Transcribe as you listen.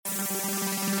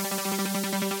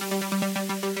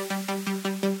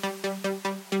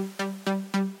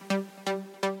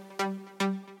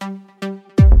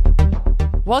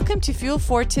Welcome to Fuel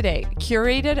for Today,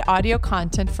 curated audio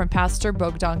content from Pastor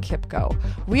Bogdan Kipko.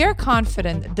 We are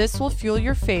confident this will fuel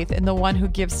your faith in the one who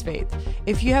gives faith.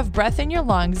 If you have breath in your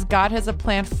lungs, God has a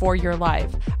plan for your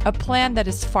life, a plan that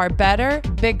is far better,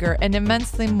 bigger, and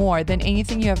immensely more than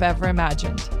anything you have ever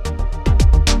imagined.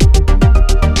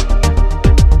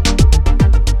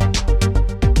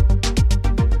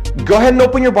 Go ahead and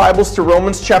open your Bibles to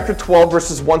Romans chapter 12,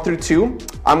 verses 1 through 2.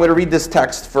 I'm going to read this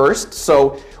text first.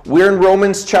 So we're in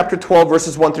Romans chapter 12,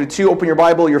 verses 1 through 2. Open your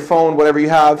Bible, your phone, whatever you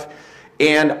have.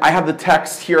 And I have the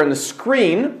text here on the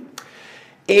screen.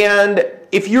 And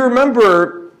if you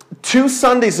remember, 2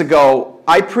 Sundays ago,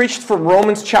 I preached from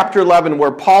Romans chapter 11,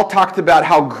 where Paul talked about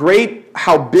how great,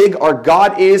 how big our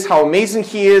God is, how amazing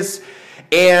He is,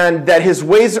 and that His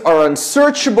ways are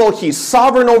unsearchable. He's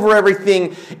sovereign over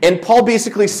everything. And Paul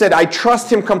basically said, I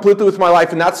trust Him completely with my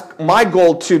life. And that's my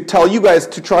goal, to tell you guys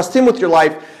to trust Him with your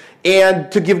life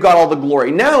and to give God all the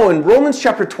glory. Now in Romans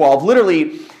chapter 12,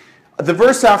 literally the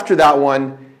verse after that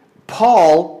one,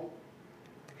 Paul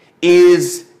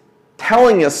is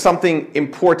telling us something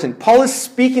important. Paul is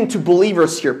speaking to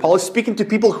believers here. Paul is speaking to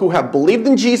people who have believed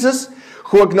in Jesus,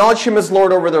 who acknowledge Him as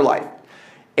Lord over their life.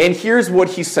 And here's what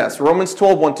he says, Romans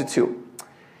 12, 1 to 2.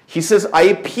 He says, I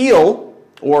appeal,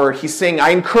 or he's saying,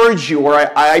 I encourage you, or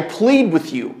I plead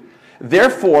with you.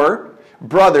 Therefore,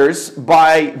 brothers,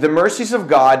 by the mercies of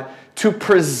God, to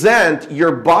present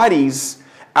your bodies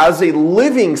as a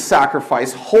living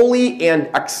sacrifice, holy and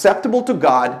acceptable to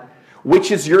God,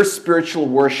 which is your spiritual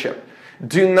worship.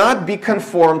 Do not be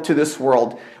conformed to this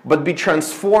world, but be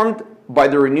transformed by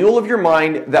the renewal of your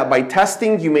mind, that by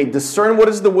testing you may discern what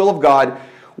is the will of God,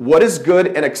 what is good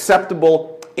and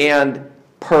acceptable and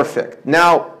perfect.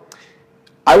 Now,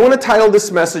 I want to title this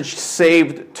message,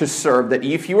 Saved to Serve. That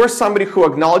if you are somebody who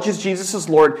acknowledges Jesus as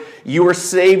Lord, you are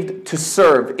saved to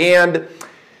serve. And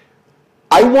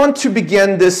I want to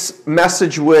begin this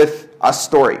message with a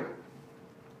story.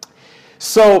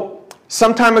 So,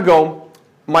 some time ago,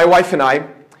 my wife and I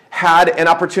had an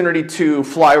opportunity to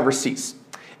fly overseas.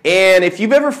 And if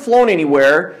you've ever flown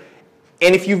anywhere,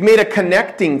 and if you've made a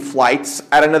connecting flight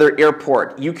at another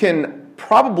airport, you can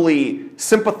probably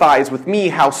sympathize with me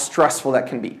how stressful that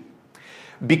can be.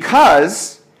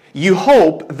 Because you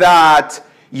hope that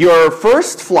your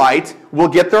first flight will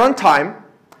get there on time,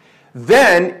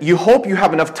 then you hope you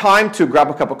have enough time to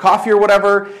grab a cup of coffee or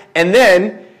whatever, and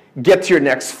then get to your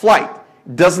next flight.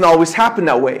 Doesn't always happen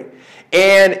that way.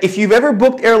 And if you've ever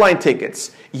booked airline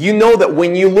tickets, you know that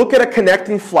when you look at a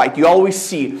connecting flight, you always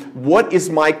see, what is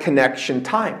my connection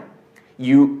time?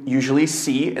 You usually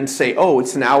see and say, oh,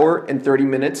 it's an hour and 30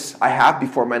 minutes I have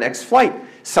before my next flight.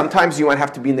 Sometimes you might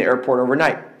have to be in the airport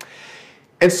overnight.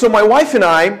 And so my wife and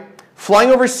I,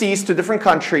 flying overseas to a different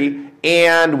country,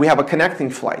 and we have a connecting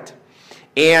flight.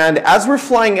 And as we're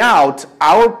flying out,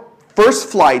 our first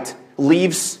flight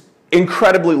leaves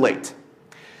incredibly late.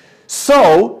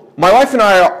 So my wife and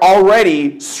I are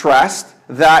already stressed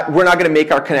that we're not going to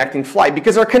make our connecting flight,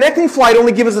 because our connecting flight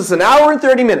only gives us an hour and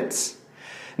 30 minutes.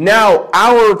 Now,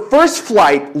 our first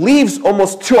flight leaves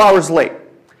almost 2 hours late.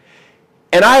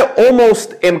 And I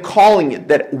almost am calling it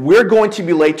that we're going to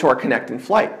be late to our connecting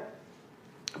flight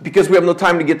because we have no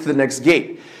time to get to the next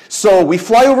gate. So we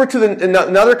fly over to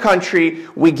another country,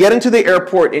 we get into the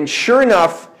airport, and sure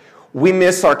enough, we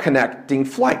miss our connecting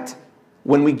flight.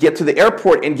 When we get to the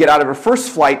airport and get out of our first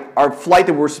flight, our flight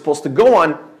that we were supposed to go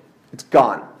on, it's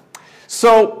gone.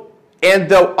 So, and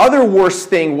the other worst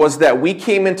thing was that we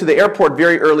came into the airport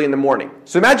very early in the morning.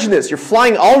 So imagine this, you're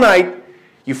flying all night,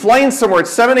 you fly in somewhere at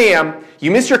 7 a.m.,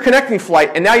 you miss your connecting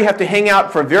flight, and now you have to hang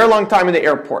out for a very long time in the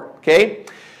airport, okay?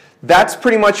 That's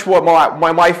pretty much what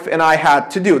my wife and I had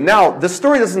to do. Now, the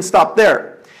story doesn't stop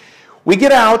there. We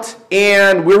get out,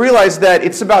 and we realize that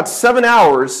it's about 7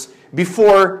 hours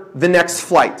before the next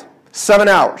flight. 7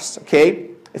 hours,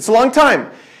 okay? It's a long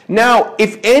time. Now,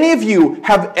 if any of you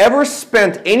have ever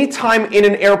spent any time in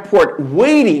an airport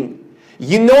waiting,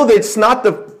 you know that it's not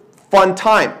the fun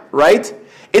time, right?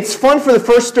 It's fun for the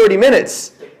first 30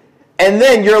 minutes. And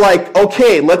then you're like,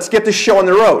 okay, let's get the show on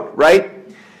the road, right?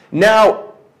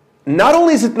 Now, not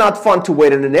only is it not fun to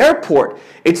wait in an airport,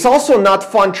 it's also not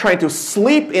fun trying to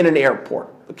sleep in an airport.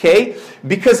 Okay?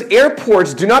 Because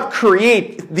airports do not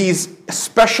create these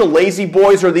special lazy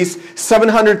boys or these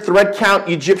 700 thread count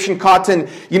Egyptian cotton,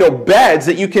 beds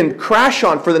that you can crash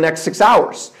on for the next 6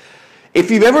 hours. If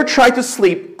you've ever tried to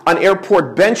sleep on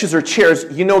airport benches or chairs,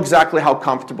 you know exactly how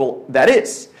comfortable that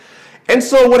is. And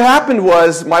so what happened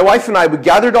was, my wife and I, we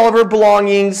gathered all of our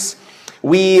belongings.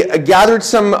 We gathered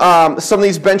some of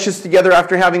these benches together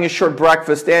after having a short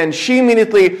breakfast, and she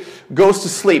immediately goes to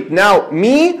sleep. Now,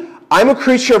 me, I'm a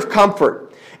creature of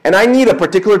comfort. And I need a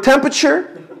particular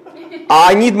temperature.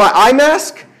 I need my eye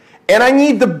mask. And I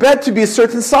need the bed to be a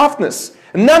certain softness.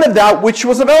 None of that which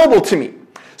was available to me.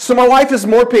 So my wife is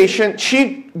more patient.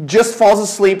 She just falls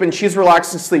asleep and she's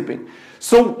relaxed and sleeping.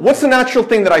 So what's the natural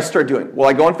thing that I start doing? Well,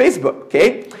 I go on Facebook,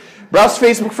 okay? Browse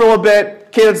Facebook for a little bit.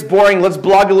 Okay, that's boring. Let's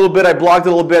blog a little bit. I blogged a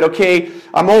little bit. Okay,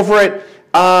 I'm over it.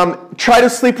 Try to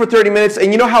sleep for 30 minutes.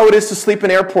 And you know how it is to sleep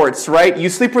in airports, right? You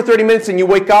sleep for 30 minutes and you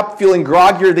wake up feeling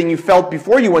groggier than you felt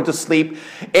before you went to sleep.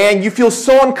 And you feel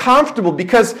so uncomfortable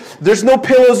because there's no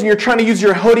pillows and you're trying to use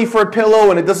your hoodie for a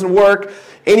pillow and it doesn't work.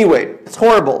 Anyway, it's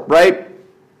horrible, right?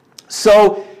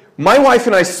 So my wife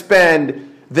and I spend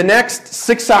the next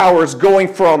 6 hours going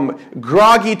from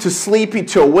groggy to sleepy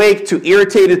to awake to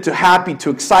irritated to happy to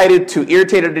excited to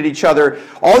irritated at each other.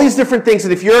 All these different things.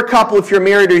 And if you're a couple, if you're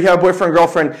married or you have a boyfriend,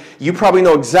 girlfriend, you probably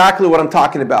know exactly what I'm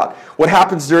talking about. What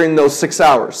happens during those 6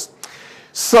 hours.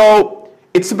 So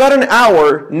it's about an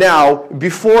hour now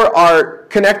before our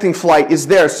connecting flight is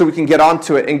there so we can get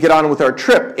onto it and get on with our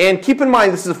trip. And keep in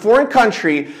mind, this is a foreign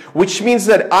country, which means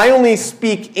that I only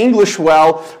speak English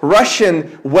well,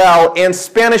 Russian well, and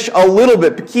Spanish a little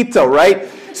bit, poquito, right?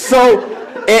 So,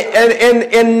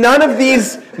 and none of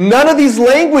these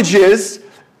languages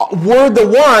were the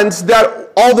ones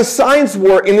that all the signs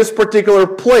were in this particular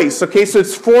place. Okay, so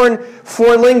it's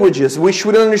foreign languages, which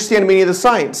we don't understand many of the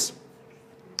signs.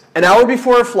 An hour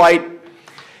before our flight,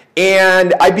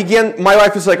 and my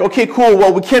wife is like, okay, cool,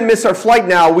 well, we can't miss our flight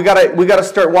now. We gotta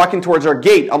start walking towards our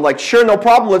gate. I'm like, sure, no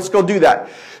problem, let's go do that.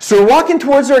 So we're walking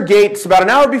towards our gate. It's about an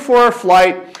hour before our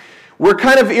flight. We're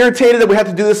kind of irritated that we have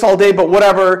to do this all day, but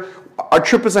whatever. Our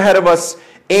trip is ahead of us.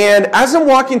 And as I'm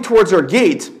walking towards our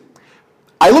gate,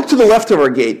 I look to the left of our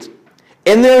gate,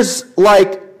 and there's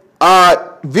like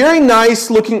a very nice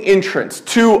looking entrance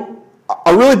to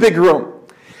a really big room.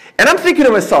 And I'm thinking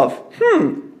to myself,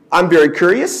 I'm very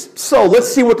curious, so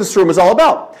let's see what this room is all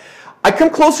about. I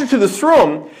come closer to this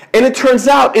room, and it turns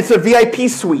out it's a VIP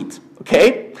suite,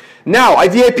 okay? Now, a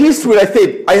VIP suite,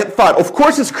 I thought, of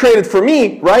course it's created for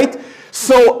me, right?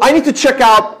 So I need to check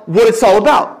out what it's all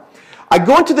about. I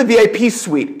go into the VIP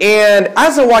suite, and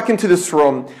as I walk into this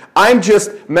room, I'm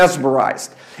just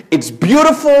mesmerized. It's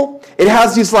beautiful. It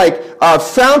has these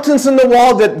fountains in the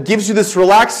wall that gives you this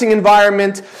relaxing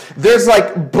environment. There's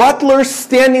like butlers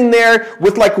standing there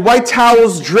with like white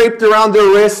towels draped around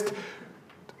their wrist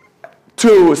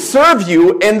to serve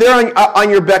you, and they're on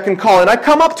your beck and call. And I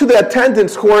come up to the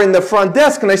attendants who are in the front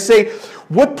desk, and I say,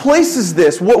 what place is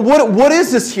this? What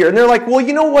is this here? And they're like, well,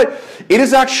 you know what? It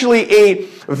is actually a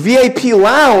VIP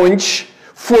lounge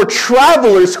for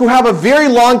travelers who have a very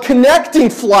long connecting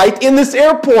flight in this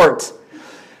airport.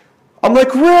 I'm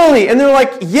like, really? And they're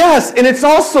like, yes, and it's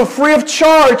also free of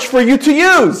charge for you to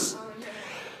use.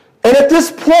 And at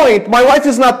this point, my wife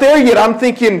is not there yet. I'm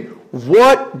thinking,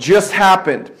 what just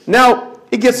happened? Now,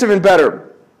 it gets even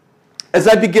better. As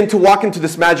I begin to walk into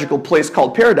this magical place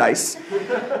called paradise,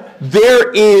 there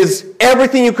is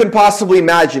everything you can possibly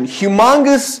imagine.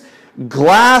 Humongous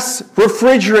glass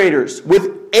refrigerators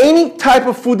with any type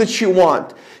of food that you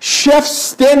want. Chefs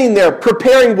standing there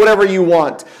preparing whatever you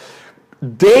want.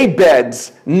 Day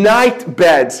beds, night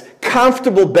beds,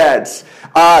 comfortable beds,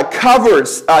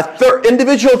 covers,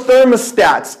 individual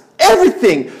thermostats,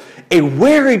 everything a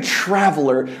weary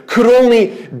traveler could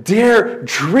only dare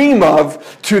dream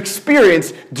of to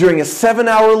experience during a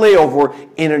 7-hour layover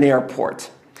in an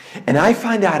airport. And I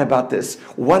find out about this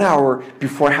 1 hour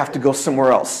before I have to go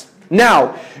somewhere else.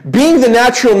 Now, being the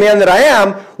natural man that I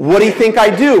am, what do you think I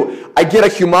do? I get a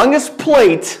humongous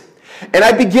plate, and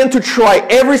I begin to try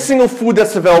every single food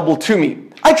that's available to me.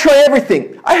 I try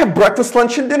everything. I have breakfast,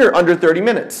 lunch, and dinner under 30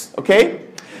 minutes, okay?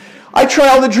 I try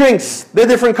all the drinks, the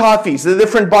different coffees, the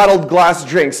different bottled glass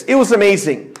drinks. It was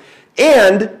amazing.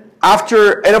 And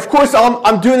of course,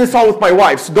 I'm doing this all with my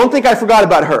wife, so don't think I forgot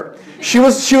about her. She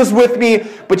was with me,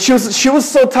 but she was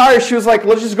so tired. She was like,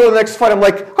 let's just go to the next flight. I'm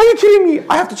like, are you kidding me?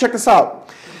 I have to check this out.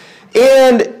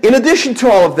 And in addition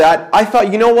to all of that, I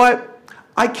thought, you know what?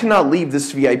 I cannot leave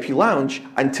this VIP lounge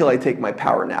until I take my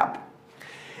power nap.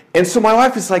 And so my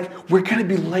wife is like, we're going to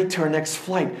be late to our next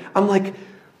flight. I'm like,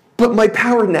 but my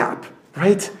power nap,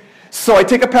 right? So I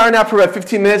take a power nap for about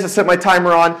 15 minutes. I set my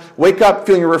timer on, wake up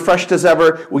feeling refreshed as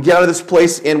ever. We get out of this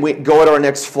place and we go to our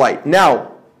next flight.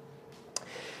 Now,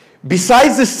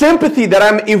 besides the sympathy that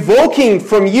I'm evoking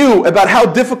from you about how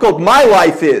difficult my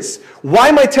life is, why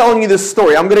am I telling you this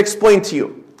story? I'm going to explain to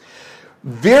you.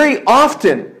 Very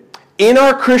often in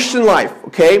our Christian life,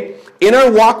 okay, in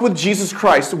our walk with Jesus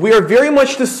Christ, we are very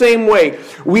much the same way.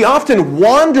 We often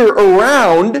wander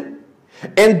around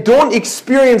and don't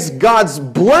experience God's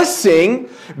blessing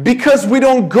because we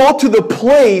don't go to the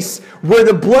place where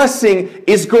the blessing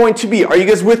is going to be. Are you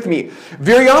guys with me?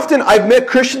 Very often I've met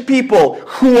Christian people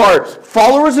who are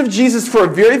followers of Jesus for a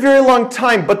very, very long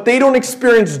time, but they don't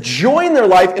experience joy in their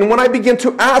life. And when I begin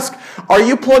to ask, are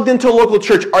you plugged into a local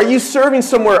church? Are you serving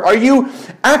somewhere? Are you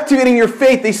activating your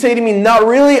faith? They say to me, not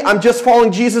really. I'm just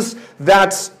following Jesus.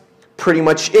 That's pretty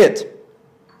much it.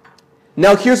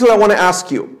 Now here's what I want to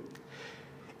ask you.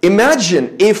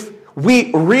 Imagine if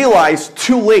we realize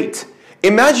too late.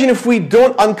 Imagine if we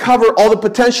don't uncover all the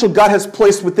potential God has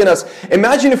placed within us.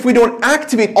 Imagine if we don't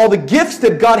activate all the gifts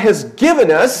that God has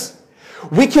given us.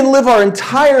 We can live our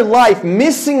entire life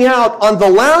missing out on the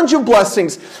lounge of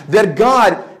blessings that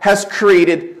God has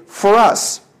created for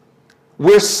us.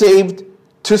 We're saved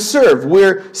to serve.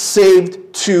 We're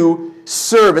saved to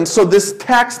serve. And so this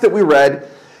text that we read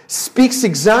speaks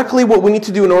exactly what we need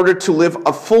to do in order to live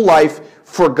a full life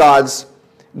for God's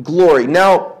glory.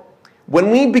 Now, when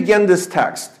we begin this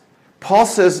text, Paul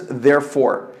says,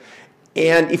 therefore.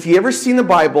 And if you ever seen the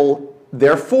Bible,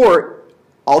 therefore,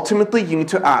 ultimately you need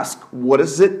to ask, what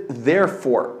is it there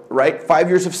for? Right? 5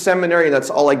 years of seminary, that's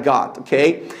all I got,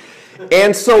 okay?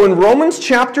 And so in Romans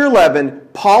chapter 11,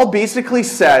 Paul basically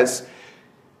says,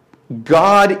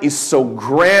 God is so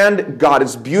grand, God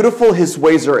is beautiful, His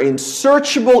ways are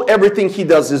unsearchable, everything He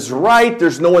does is right,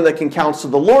 there's no one that can counsel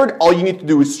the Lord, all you need to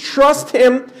do is trust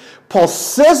Him. Paul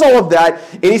says all of that,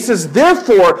 and he says,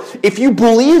 therefore, if you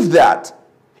believe that,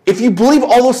 if you believe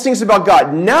all those things about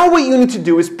God, now what you need to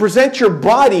do is present your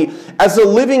body as a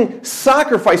living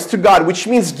sacrifice to God, which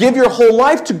means give your whole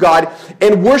life to God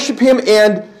and worship Him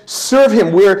and serve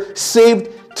Him. We're saved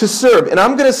to serve. And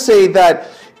I'm going to say that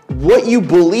what you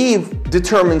believe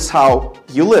determines how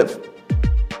you live.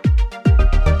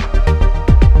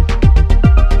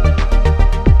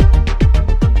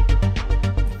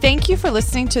 Thank you for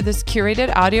listening to this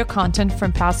curated audio content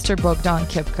from Pastor Bogdan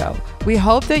Kipko. We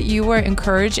hope that you were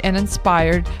encouraged and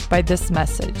inspired by this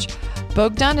message.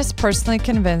 Bogdan is personally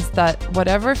convinced that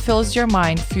whatever fills your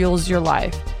mind fuels your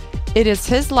life. It is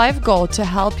his life goal to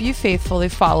help you faithfully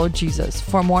follow Jesus.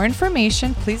 For more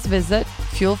information, please visit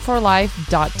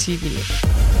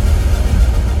fuelforlife.tv.